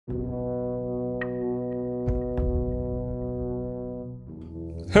Hello,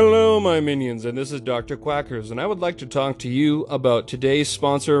 my minions, and this is Dr. Quackers, and I would like to talk to you about today's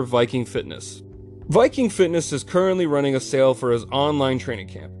sponsor, Viking Fitness. Viking Fitness is currently running a sale for his online training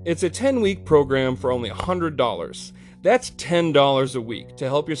camp. It's a 10-week program for only $100. That's $10 a week to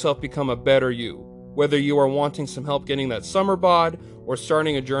help yourself become a better you, whether you are wanting some help getting that summer bod or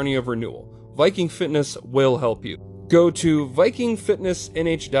starting a journey of renewal. Viking Fitness will help you. Go to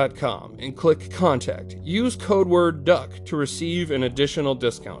VikingFitnessNH.com and click Contact. Use code word DUCK to receive an additional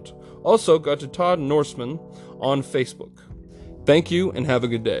discount. Also, go to Todd Norseman on Facebook. Thank you and have a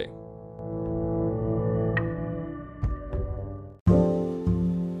good day.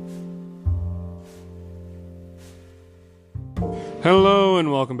 Hello and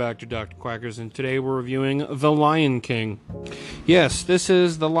welcome back to Dr. Quackers, and today we're reviewing The Lion King. Yes, this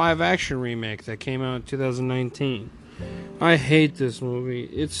is the live-action remake that came out in 2019. I hate this movie.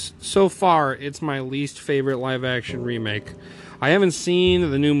 It's my least favorite live-action remake. I haven't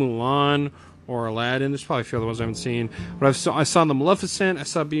seen the new Mulan or Aladdin. There's probably a few other ones I haven't seen. But I saw The Maleficent, I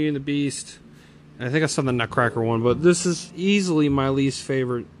saw Beauty and the Beast, and I think I saw the Nutcracker one. But this is easily my least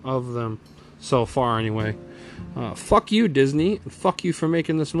favorite of them so far anyway. Fuck you, Disney, and fuck you for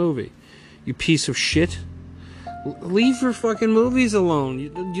making this movie. You piece of shit. Leave your fucking movies alone.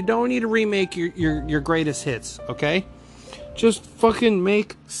 You don't need to remake your greatest hits, okay? Just fucking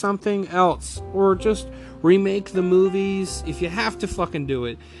make something else. Or just remake the movies. If you have to fucking do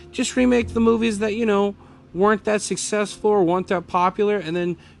it, just remake the movies that, weren't that successful or weren't that popular, and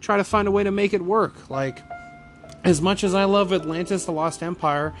then try to find a way to make it work. Like, as much as I love Atlantis, The Lost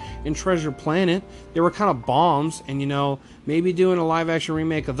Empire, and Treasure Planet, they were kind of bombs, and, maybe doing a live-action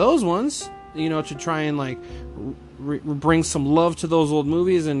remake of those ones, to try and, bring some love to those old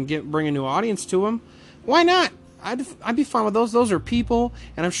movies and bring a new audience to them. Why not? I'd be fine with those. Those are people,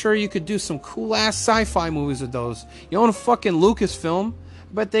 and I'm sure you could do some cool-ass sci-fi movies with those. You own a fucking Lucasfilm,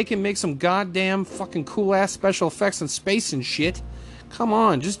 I bet they can make some goddamn fucking cool-ass special effects in space and shit. Come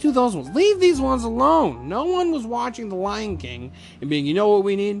on, just do those ones. Leave these ones alone. No one was watching The Lion King and being, you know what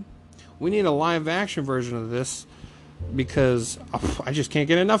we need? We need a live-action version of this because I just can't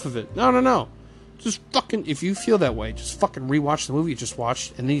get enough of it. No. Just fucking, if you feel that way, just fucking rewatch the movie you just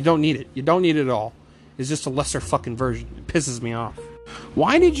watched, and then you don't need it. You don't need it at all. It's just a lesser fucking version. It pisses me off.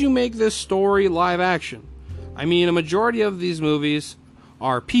 Why did you make this story live action? I mean, a majority of these movies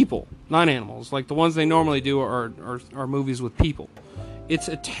are people, not animals. Like the ones they normally do are movies with people. It's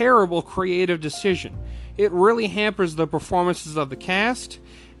a terrible creative decision. It really hampers the performances of the cast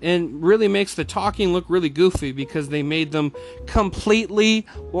and really makes the talking look really goofy because they made them completely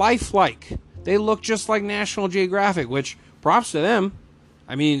lifelike. They look just like National Geographic, which, props to them.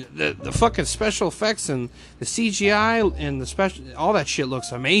 I mean, the fucking special effects and the CGI and the special, all that shit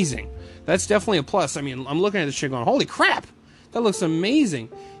looks amazing. That's definitely a plus. I mean, I'm looking at this shit going, holy crap, that looks amazing.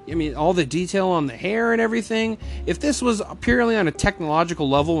 I mean, all the detail on the hair and everything. If this was purely on a technological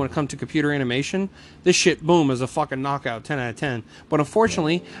level when it comes to computer animation, this shit, boom, is a fucking knockout, 10 out of 10. But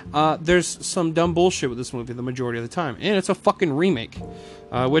unfortunately, there's some dumb bullshit with this movie the majority of the time. And it's a fucking remake.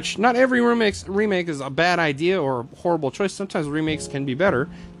 Which, not every remake is a bad idea or a horrible choice. Sometimes remakes can be better.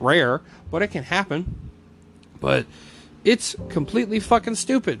 Rare, but it can happen. But it's completely fucking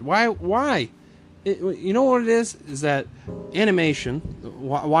stupid. Why? You know what it is? Is that animation,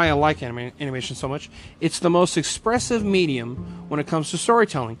 why I like animation so much, it's the most expressive medium when it comes to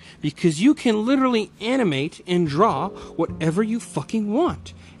storytelling. Because you can literally animate and draw whatever you fucking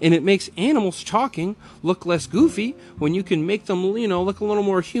want. And it makes animals talking look less goofy when you can make them, look a little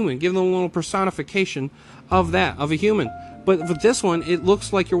more human. Give them a little personification of a human. But with this one, it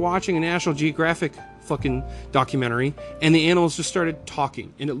looks like you're watching a National Geographic fucking documentary, and the animals just started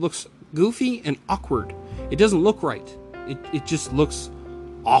talking. And it looks goofy and awkward. It doesn't look right. It just looks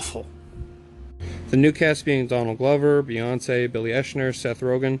awful. The new cast being Donald Glover, Beyonce, Billy Eichner, Seth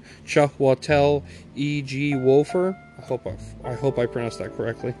Rogen, Chiwetel Ejiofor. I hope I pronounced that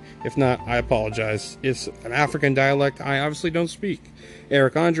correctly. If not, I apologize. It's an African dialect I obviously don't speak.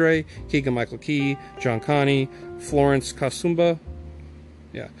 Eric Andre, Keegan-Michael Key, John Connie, Florence Kasumba,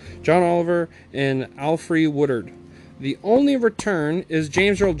 John Oliver, and Alfre Woodard. The only return is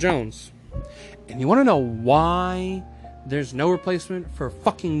James Earl Jones. And you want to know why there's no replacement for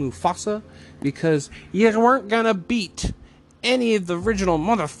fucking Mufasa? Because you weren't gonna beat any of the original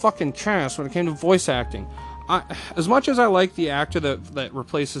motherfucking cast when it came to voice acting. As much as I like the actor that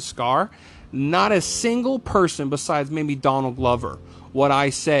replaces Scar, not a single person besides maybe Donald Glover would I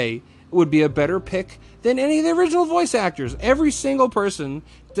say would be a better pick than any of the original voice actors. Every single person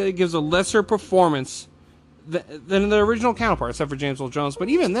that gives a lesser performance than the original counterpart, except for James Earl Jones. But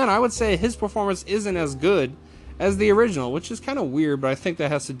even then, I would say his performance isn't as good as the original, which is kind of weird, but I think that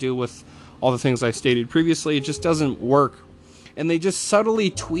has to do with all the things I stated previously. It just doesn't work. And they just subtly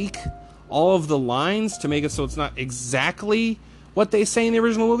tweak all of the lines to make it so it's not exactly what they say in the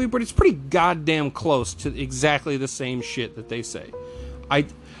original movie, but it's pretty goddamn close to exactly the same shit that they say.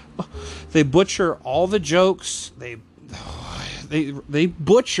 They butcher all the jokes. They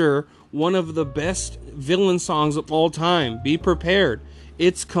butcher one of the best villain songs of all time. Be prepared.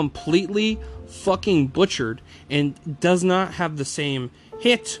 It's completely fucking butchered and does not have the same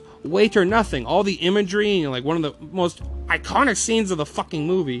hit, weight, or nothing. All the imagery, like one of the most iconic scenes of the fucking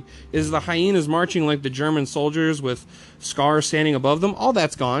movie is the hyenas marching like the German soldiers with Scar standing above them. All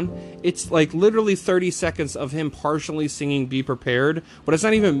that's gone. It's like literally 30 seconds of him partially singing Be Prepared, but it's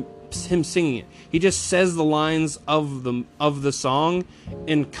not even him singing it. He just says the lines of the song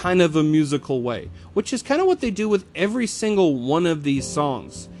in kind of a musical way, which is kind of what they do with every single one of these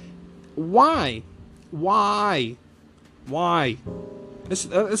songs. Why? It's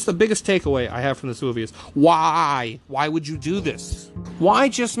the biggest takeaway I have from this movie is why? Why would you do this? Why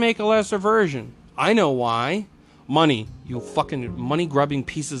just make a lesser version? I know why. Money. You fucking money-grubbing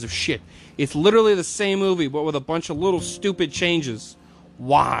pieces of shit. It's literally the same movie, but with a bunch of little stupid changes.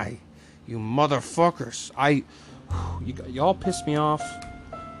 Why? You motherfuckers. Y'all pissed me off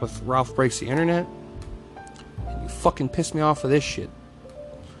with Ralph Breaks the Internet. And you fucking pissed me off with this shit.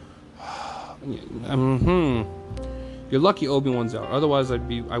 You're lucky Obi-Wan's out. Otherwise, I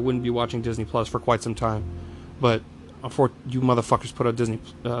wouldn't be watching Disney Plus for quite some time. But you motherfuckers put out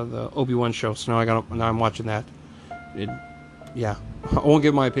the Obi-Wan show, so now I'm watching that. Yeah, I won't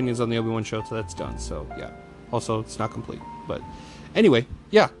give my opinions on the Obi-Wan show till that's done. So yeah. Also, it's not complete. But anyway,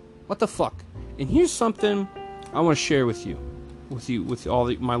 yeah. What the fuck? And here's something I want to share with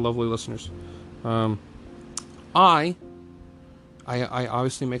all my lovely listeners. I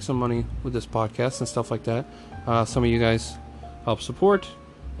obviously make some money with this podcast and stuff like that. Some of you guys help support,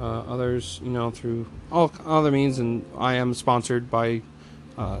 others, through all other means, and I am sponsored by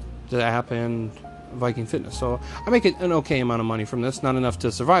the app and Viking Fitness. So I make an okay amount of money from this, not enough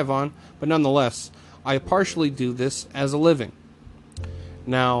to survive on, but nonetheless, I partially do this as a living.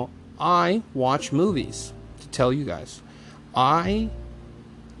 Now, I watch movies, to tell you guys. I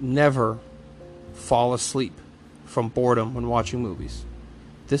never fall asleep from boredom when watching movies.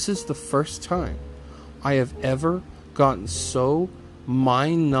 This is the first time I have ever gotten so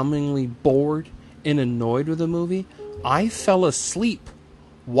mind-numbingly bored and annoyed with a movie. I fell asleep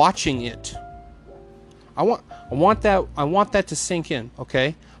watching it. I want that to sink in,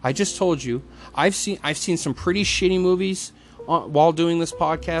 okay? I just told you I've seen some pretty shitty movies while doing this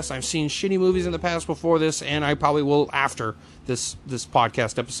podcast. I've seen shitty movies in the past before this, and I probably will after this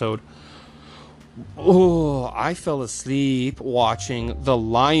podcast episode. Oh, I fell asleep watching The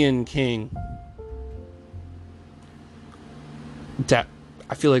Lion King.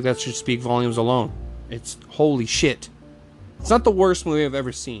 I feel like that should speak volumes alone. It's holy shit. It's not the worst movie I've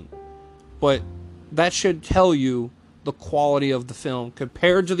ever seen, but that should tell you the quality of the film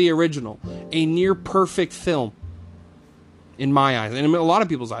compared to the original. A near perfect film in my eyes, and in a lot of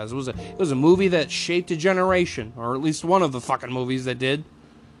people's eyes. It was a movie that shaped a generation, or at least one of the fucking movies that did.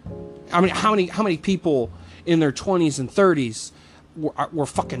 I mean, how many people in their 20s and 30s were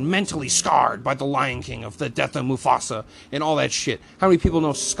fucking mentally scarred by The Lion King, of the death of Mufasa and all that shit? How many people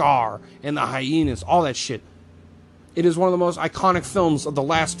know Scar and the hyenas, all that shit? It is one of the most iconic films of the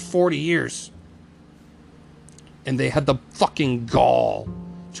last 40 years. And they had the fucking gall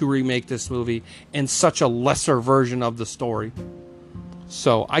to remake this movie in such a lesser version of the story.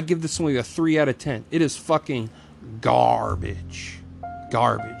 So I give this movie a 3 out of 10. It is fucking garbage.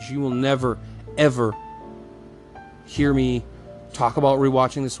 Garbage. You will never, ever hear me talk about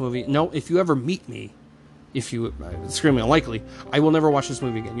rewatching this movie. No, if you ever meet me, it's extremely unlikely, I will never watch this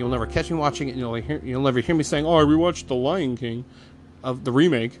movie again. You'll never catch me watching it. You'll never hear me saying, "Oh, I rewatched The Lion King," of the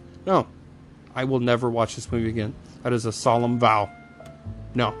remake. No, I will never watch this movie again. That is a solemn vow.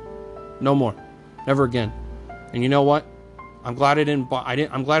 No more, never again. And you know what? I'm glad I didn't buy.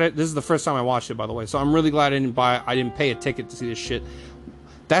 This is the first time I watched it, by the way. So I'm really glad I didn't pay a ticket to see this shit.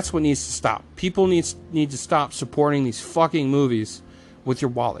 That's what needs to stop. People need to stop supporting these fucking movies with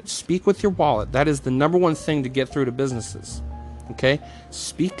your wallet. Speak with your wallet. That is the number one thing to get through to businesses. Okay?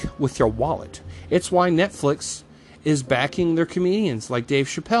 Speak with your wallet. It's why Netflix is backing their comedians like Dave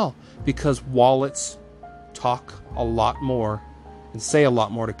Chappelle, because wallets talk a lot more and say a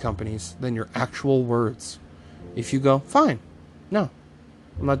lot more to companies than your actual words. If you go, fine. No,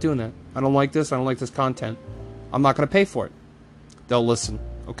 I'm not doing that. I don't like this. I don't like this content. I'm not going to pay for it. They'll listen.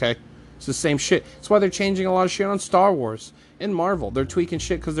 Okay? It's the same shit. That's why they're changing a lot of shit on Star Wars and Marvel. They're tweaking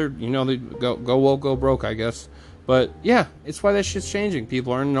shit because they're, they go woke, go broke, I guess. But yeah, it's why that shit's changing.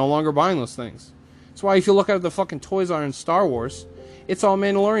 People are no longer buying those things. That's why if you look at the fucking toys on in Star Wars, it's all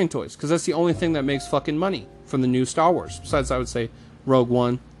Mandalorian toys, because that's the only thing that makes fucking money from the new Star Wars. Besides, I would say Rogue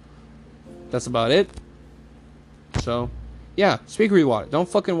One. That's about it. So, yeah, speak where you want it. Don't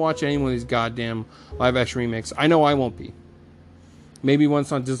fucking watch any one of these goddamn live-action remakes. I know I won't be. Maybe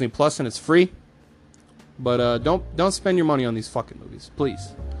once on Disney Plus and it's free. But don't spend your money on these fucking movies.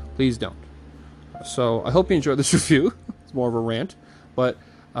 Please. Please don't. So, I hope you enjoyed this review. It's more of a rant. But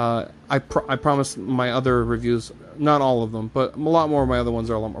I promise my other reviews, not all of them, but a lot more of my other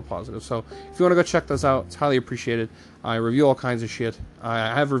ones are a lot more positive. So if you want to go check those out, it's highly appreciated. I review all kinds of shit.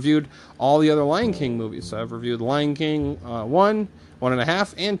 I have reviewed all the other Lion King movies. So I've reviewed Lion King 1,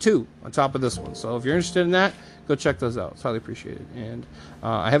 1.5, and 2 on top of this one. So if you're interested in that, go check those out. It's highly appreciated. And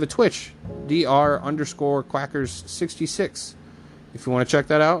I have a Twitch, dr_quackers66. If you want to check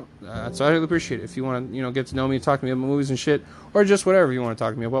that out, it's highly appreciated. If you want to, get to know me, talk to me about movies and shit, or just whatever you want to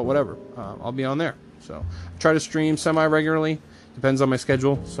talk to me about, whatever, I'll be on there. So I try to stream semi-regularly. Depends on my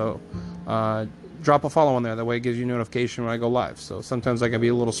schedule. So drop a follow on there. That way it gives you notification when I go live. So sometimes I can be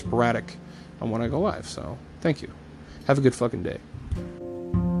a little sporadic on when I go live. So thank you. Have a good fucking day.